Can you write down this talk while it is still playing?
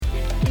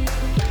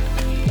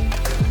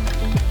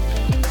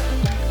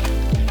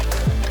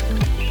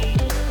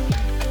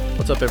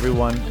up,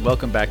 everyone?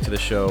 Welcome back to the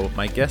show.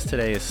 My guest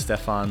today is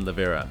Stephan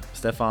Livera.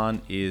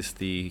 Stephan is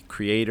the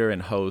creator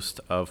and host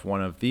of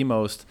one of the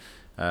most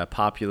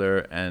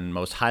popular and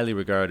most highly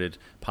regarded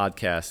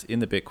podcasts in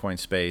the Bitcoin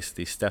space,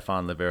 the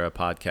Stephan Livera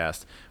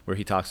podcast, where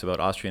he talks about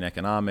Austrian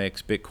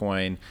economics,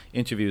 Bitcoin,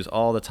 interviews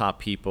all the top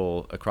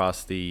people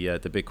across the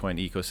Bitcoin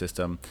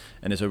ecosystem,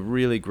 and is a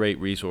really great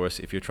resource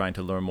if you're trying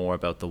to learn more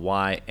about the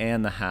why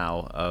and the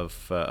how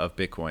of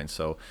Bitcoin.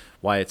 So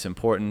why it's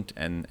important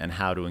and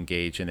how to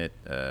engage in it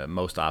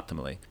most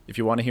optimally. If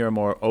you want to hear a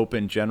more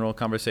open, general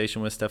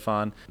conversation with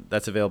Stephan,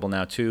 that's available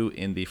now too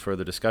in the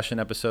further discussion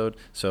episode.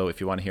 So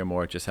if you want to hear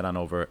more, just head on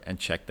over and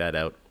check that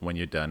out when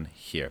you're done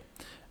here.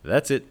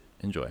 That's it.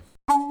 Enjoy.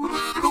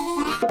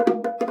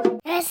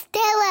 Let's do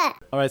it.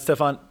 All right,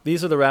 Stephan,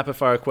 these are the rapid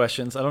fire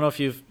questions. I don't know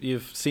if you've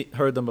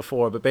heard them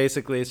before, but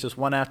basically it's just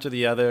one after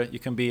the other. You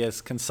can be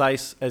as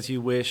concise as you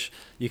wish.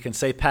 You can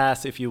say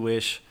pass if you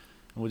wish,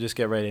 and we'll just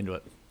get right into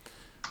it.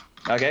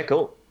 Okay,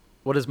 cool.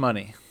 What is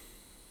money?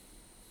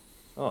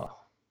 Oh,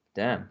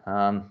 damn.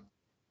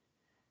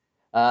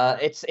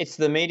 It's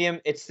the medium.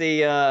 It's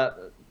a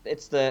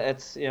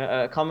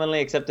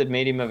commonly accepted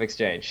medium of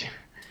exchange.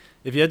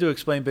 If you had to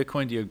explain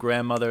Bitcoin to your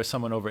grandmother or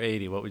someone over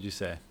 80, what would you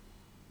say?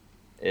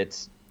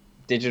 It's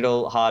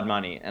digital hard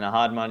money, and a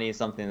hard money is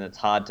something that's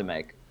hard to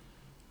make.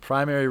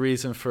 Primary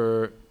reason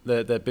for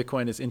that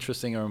Bitcoin is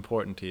interesting or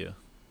important to you?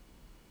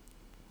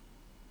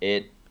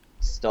 It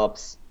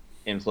stops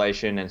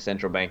inflation and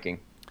central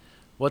banking.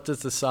 What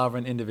does the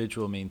sovereign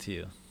individual mean to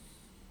you?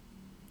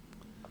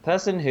 A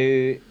person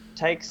who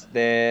takes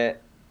their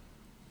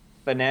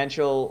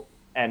financial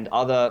and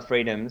other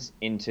freedoms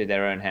into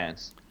their own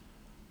hands.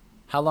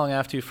 How long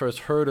after you first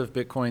heard of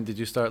Bitcoin did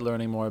you start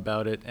learning more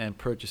about it and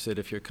purchase it,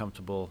 if you're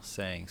comfortable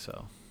saying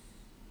so?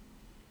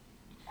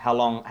 How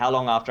long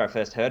after I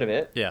first heard of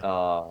it?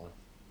 Yeah.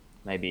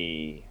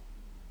 Maybe.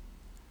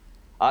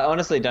 I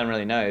honestly don't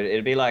really know.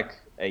 It'd be like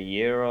a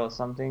year or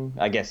something.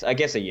 I guess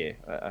a year.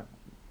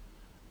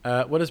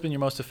 What has been your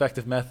most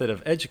effective method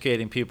of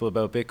educating people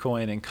about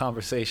Bitcoin in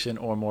conversation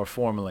or more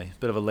formally?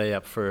 Bit of a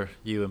layup for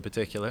you in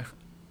particular.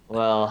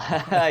 Well,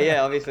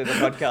 yeah, obviously the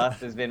podcast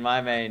has been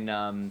my main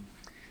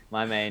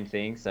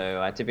thing.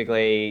 So I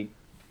typically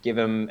give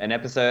them an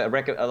episode,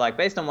 like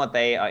based on what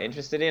they are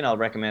interested in, I'll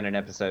recommend an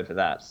episode for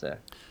that. So,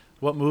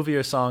 what movie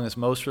or song is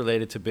most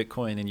related to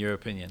Bitcoin in your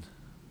opinion?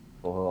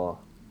 Oh,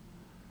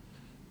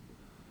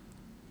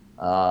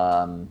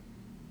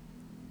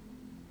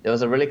 there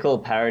was a really cool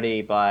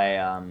parody by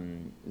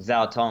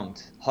Zhao Tong,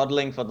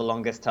 "Hodling for the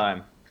Longest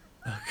Time."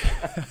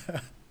 Okay.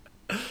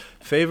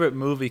 Favorite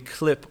movie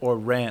clip or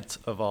rant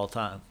of all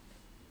time?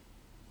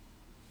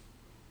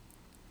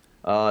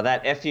 Oh,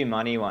 that FU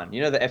Money one.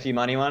 You know the FU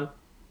Money one?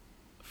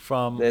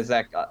 From? There's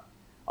that.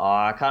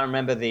 I can't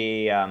remember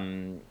the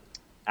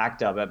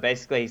actor, but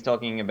basically he's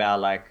talking about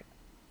like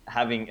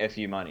having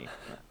FU money.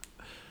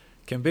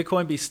 Can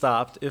Bitcoin be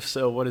stopped? If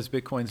so, what is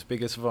Bitcoin's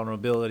biggest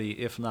vulnerability?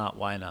 If not,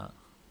 why not?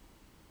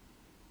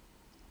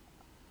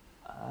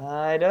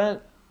 I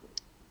don't.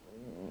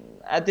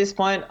 At this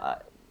point,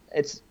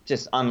 it's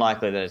just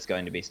unlikely that it's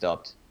going to be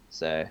stopped.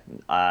 So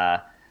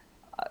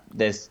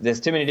there's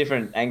too many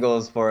different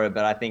angles for it,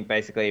 but I think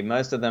basically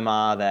most of them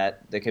are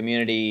that the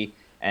community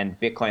and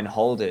Bitcoin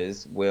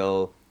holders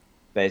will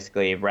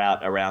basically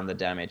route around the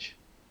damage.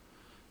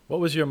 What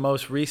was your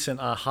most recent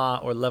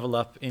aha or level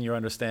up in your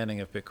understanding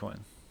of Bitcoin?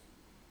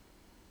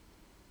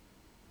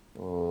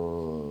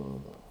 Oh.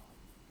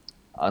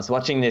 I was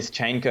watching this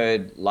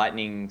Chaincode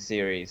Lightning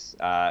series,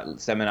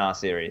 seminar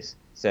series.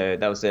 So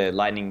that was a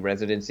Lightning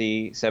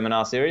residency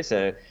seminar series.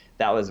 So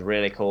that was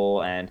really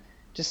cool. And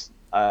just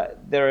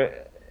there are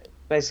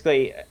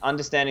basically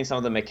understanding some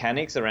of the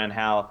mechanics around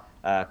how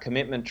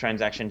commitment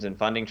transactions and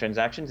funding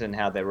transactions and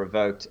how they're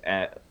revoked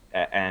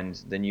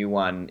and the new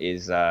one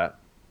is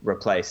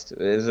replaced.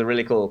 It was a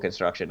really cool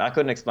construction. I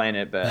couldn't explain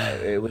it, but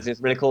it was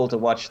just really cool to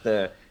watch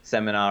the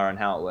seminar and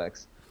how it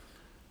works.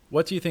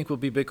 What do you think will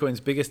be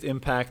Bitcoin's biggest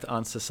impact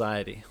on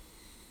society?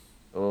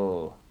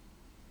 Oh,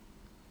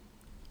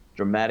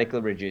 dramatically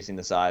reducing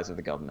the size of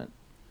the government.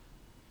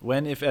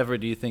 When, if ever,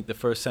 do you think the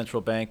first central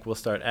bank will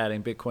start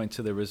adding Bitcoin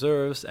to their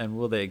reserves, and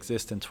will they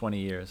exist in 20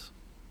 years?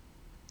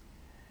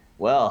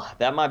 Well,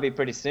 that might be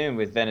pretty soon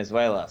with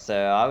Venezuela. So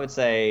I would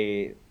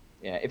say,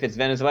 if it's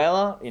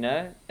Venezuela,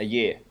 a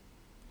year.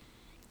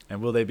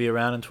 And will they be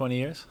around in 20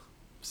 years,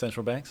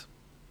 central banks?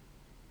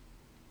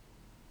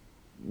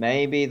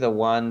 Maybe the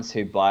ones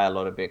who buy a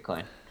lot of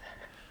Bitcoin.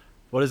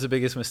 What is the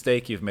biggest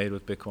mistake you've made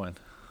with Bitcoin?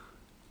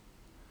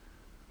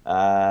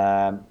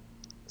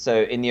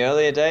 So in the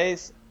earlier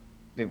days,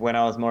 when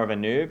I was more of a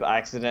noob,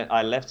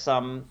 I left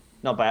some,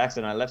 not by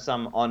accident, I left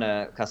some on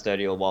a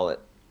custodial wallet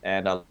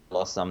and I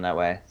lost some that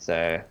way.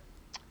 So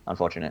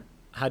unfortunate.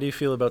 How do you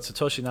feel about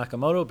Satoshi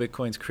Nakamoto,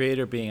 Bitcoin's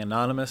creator, being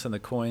anonymous and the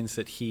coins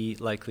that he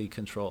likely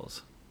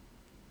controls?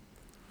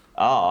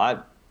 Oh,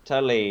 I'm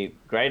totally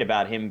great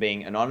about him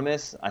being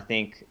anonymous. I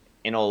think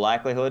in all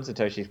likelihood,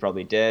 Satoshi's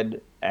probably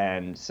dead,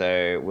 and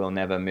so we'll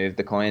never move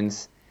the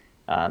coins.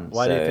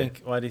 Why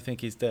do you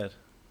think he's dead?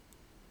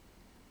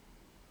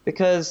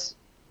 Because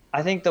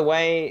I think the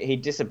way he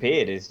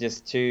disappeared is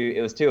just too.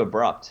 It was too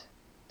abrupt.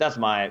 That's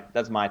my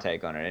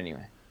take on it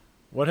anyway.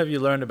 What have you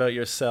learned about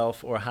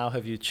yourself, or how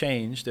have you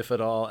changed, if at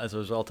all, as a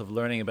result of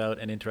learning about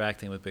and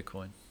interacting with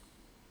Bitcoin?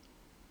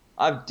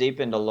 I've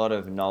deepened a lot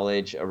of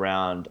knowledge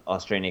around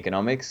Austrian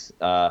economics.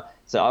 So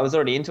I was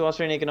already into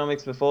Austrian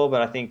economics before,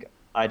 but I think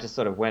I just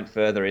sort of went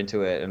further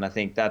into it, and I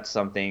think that's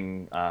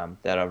something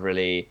that I've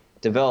really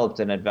developed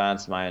and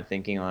advanced my own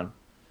thinking on.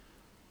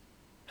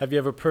 Have you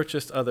ever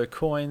purchased other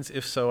coins?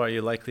 If so, are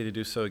you likely to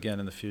do so again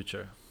in the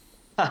future?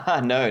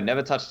 No,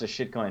 never touched a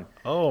shitcoin.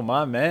 Oh,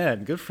 my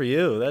man. Good for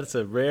you. That's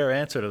a rare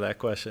answer to that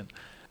question.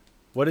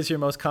 What is your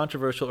most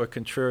controversial or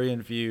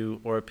contrarian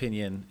view or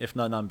opinion? If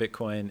none on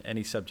Bitcoin,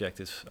 any subject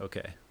is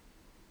okay.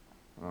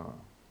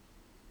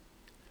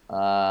 Oh.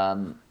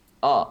 Um,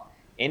 oh,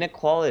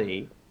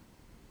 inequality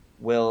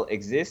will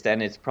exist,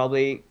 and it's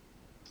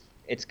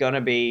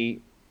gonna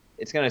be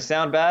it's gonna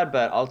sound bad,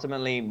 but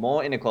ultimately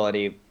more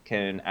inequality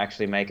can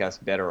actually make us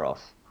better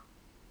off.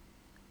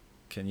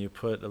 Can you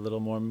put a little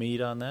more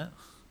meat on that?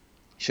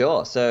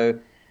 Sure. So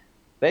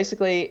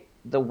basically,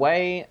 the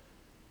way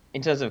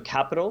in terms of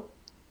capital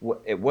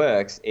it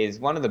works is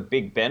one of the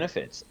big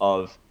benefits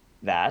of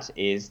that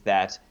is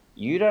that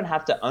you don't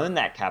have to own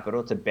that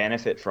capital to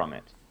benefit from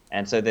it.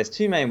 And so there's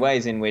two main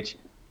ways in which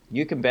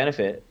you can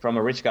benefit from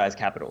a rich guy's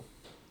capital.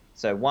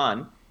 So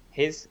one,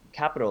 his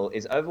capital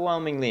is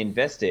overwhelmingly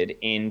invested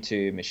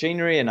into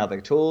machinery and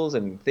other tools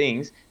and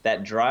things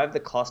that drive the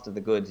cost of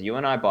the goods you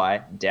and I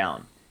buy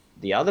down.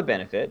 The other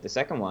benefit, the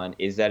second one,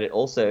 is that it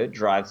also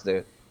drives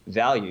the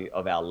value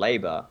of our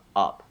labor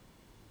up,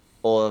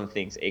 all other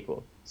things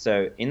equal.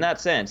 So in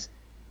that sense,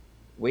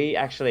 we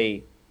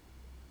actually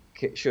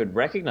should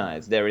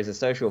recognize there is a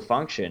social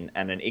function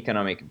and an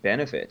economic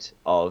benefit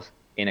of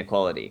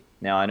inequality.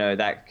 Now, I know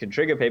that could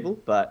trigger people,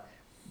 but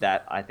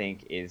that I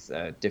think is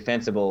a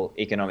defensible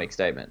economic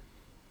statement.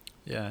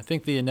 Yeah, I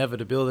think the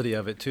inevitability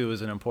of it too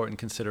is an important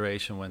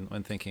consideration when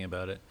thinking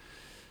about it.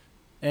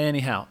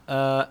 Anyhow,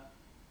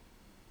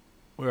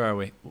 where are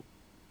we?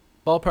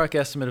 Ballpark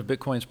estimate of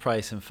Bitcoin's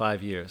price in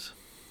 5 years.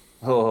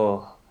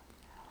 Oh,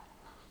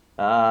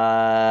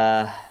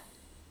 uh,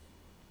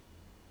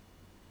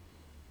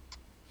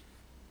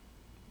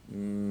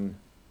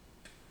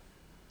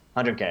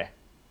 100K.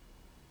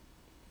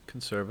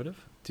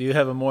 Conservative. Do you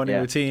have a morning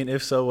Yeah. routine?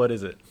 If so, what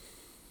is it?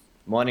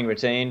 Morning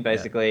routine, Yeah.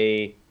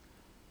 basically,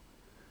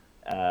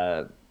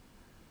 uh,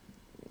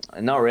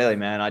 not really,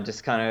 man. I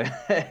just kind of,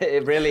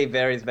 it really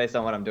varies based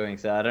on what I'm doing.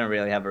 So I don't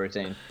really have a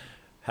routine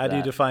How for do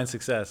you that. define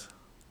success?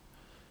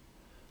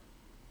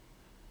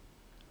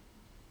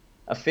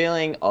 A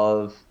feeling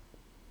of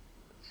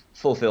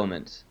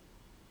fulfillment.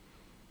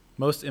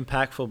 Most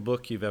impactful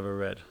book you've ever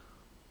read?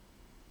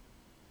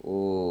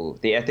 Ooh,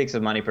 The Ethics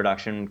of Money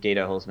Production,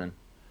 Guido Hulsmann.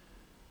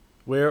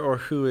 Where or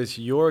who is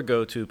your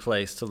go-to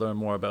place to learn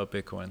more about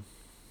Bitcoin?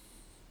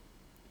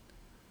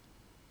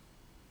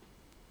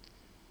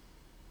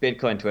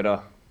 Bitcoin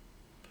Twitter.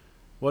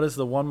 What is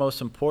the one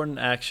most important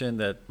action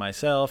that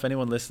myself,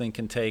 anyone listening,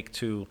 can take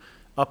to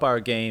up our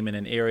game in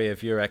an area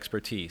of your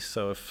expertise?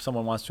 So if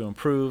someone wants to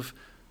improve,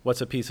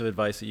 what's a piece of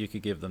advice that you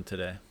could give them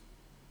today?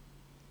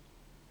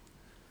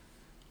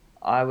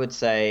 I would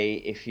say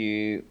if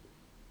you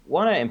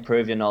want to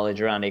improve your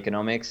knowledge around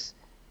economics,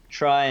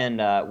 try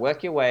and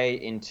work your way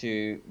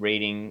into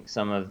reading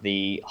some of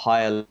the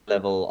higher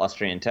level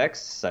Austrian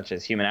texts, such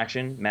as Human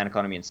Action, Man,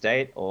 Economy, and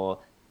State, or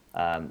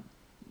um,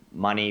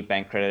 Money,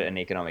 Bank Credit, and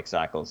Economic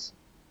Cycles.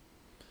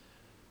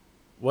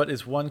 What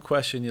is one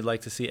question you'd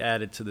like to see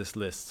added to this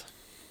list?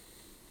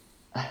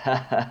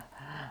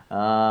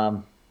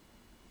 um,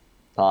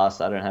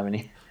 Pass. I don't have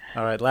any.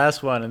 All right,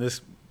 last one, and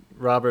this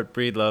Robert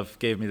Breedlove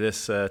gave me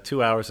this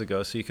 2 hours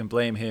ago, so you can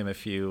blame him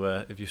if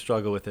you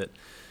struggle with it.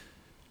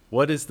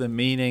 What is the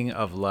meaning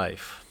of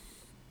life?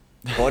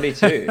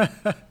 42.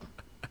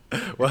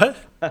 What?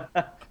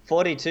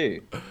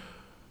 42.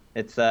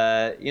 It's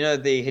the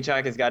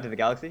Hitchhiker's Guide to the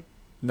Galaxy.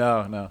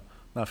 No, no,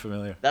 not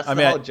familiar. That's I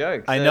the mean, whole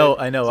joke. I know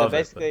So of it. But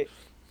basically,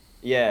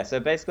 yeah. So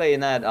basically, in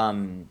that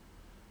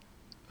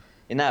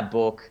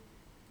book,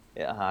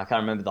 I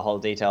can't remember the whole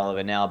detail of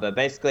it now, but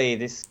basically,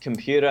 this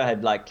computer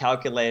had like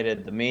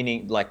calculated the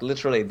meaning, like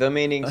literally the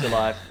meaning to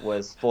life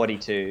was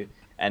 42,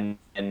 and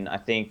I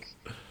think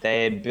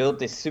they had built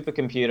this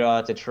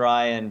supercomputer to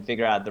try and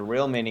figure out the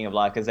real meaning of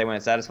life because they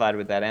weren't satisfied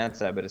with that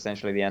answer, but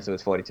essentially the answer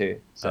was 42.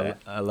 So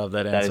I love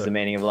that that is answer. the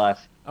meaning of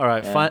life. All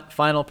right, Yeah.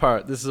 final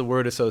part. This is a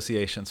word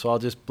association, so I'll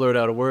just blurt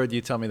out a word.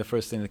 You tell me the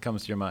first thing that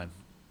comes to your mind.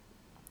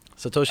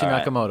 Satoshi All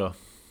right. Nakamoto.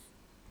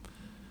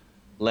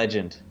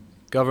 Legend.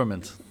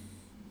 Government.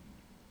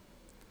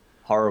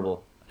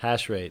 Horrible.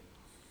 Hash rate.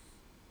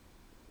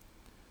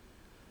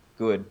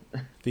 Good.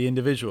 The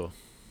individual.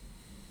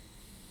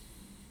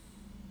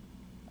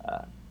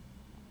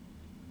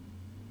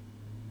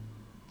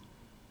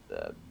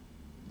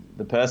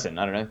 The person.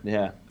 I don't know.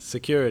 Yeah.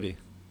 Security.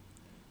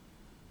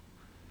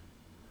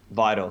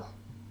 Vital.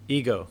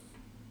 Ego.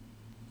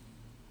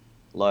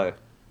 Low.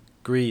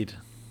 Greed.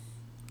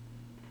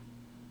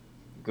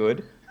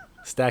 Good.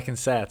 Stacking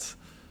sats.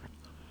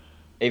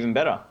 Even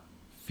better.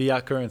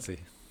 Fiat currency.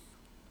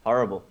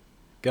 Horrible.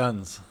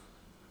 Guns.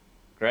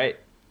 Great.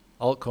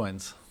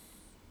 Altcoins.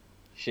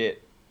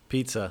 Shit.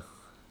 Pizza.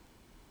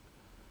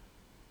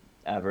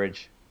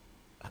 Average.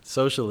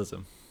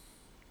 Socialism.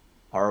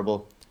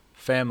 Horrible.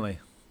 Family.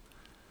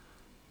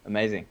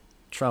 Amazing.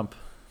 Trump.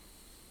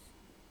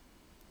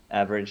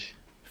 Average.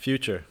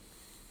 Future.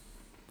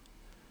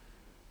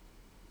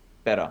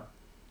 Better.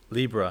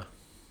 Libra.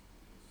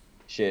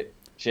 Shit.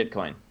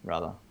 Shitcoin,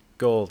 rather.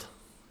 Gold.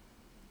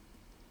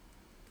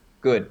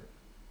 Good.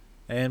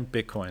 And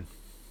Bitcoin.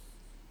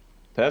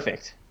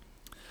 Perfect.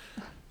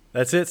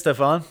 That's it,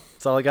 Stefan.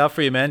 That's all I got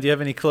for you, man. Do you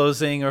have any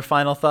closing or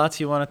final thoughts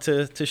you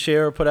wanted to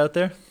share or put out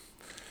there?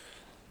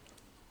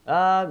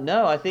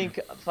 No, I think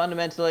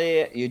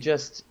fundamentally you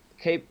just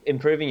keep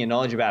improving your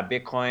knowledge about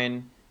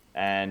Bitcoin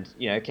and,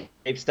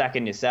 keep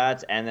stacking your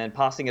sats and then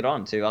passing it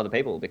on to other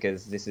people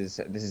because this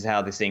is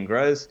how this thing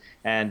grows.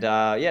 And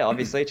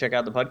obviously check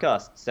out the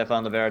podcast,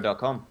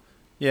 stefanlivera.com.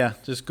 Yeah,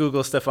 just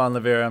Google Stefan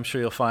Livera. I'm sure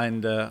you'll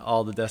find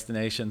all the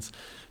destinations.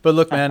 But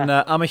look, man,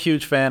 I'm a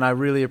huge fan. I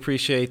really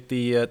appreciate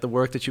the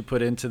work that you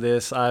put into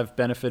this. I've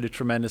benefited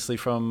tremendously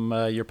from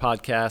your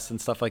podcast and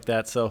stuff like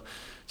that. So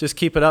just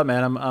keep it up,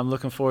 man. I'm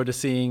looking forward to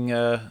seeing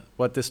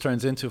what this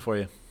turns into for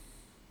you.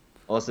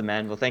 Awesome,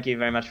 man. Well, thank you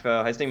very much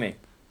for hosting me.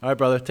 All right,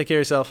 brother. Take care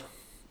of yourself.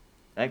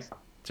 Thanks.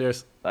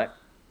 Cheers. Bye.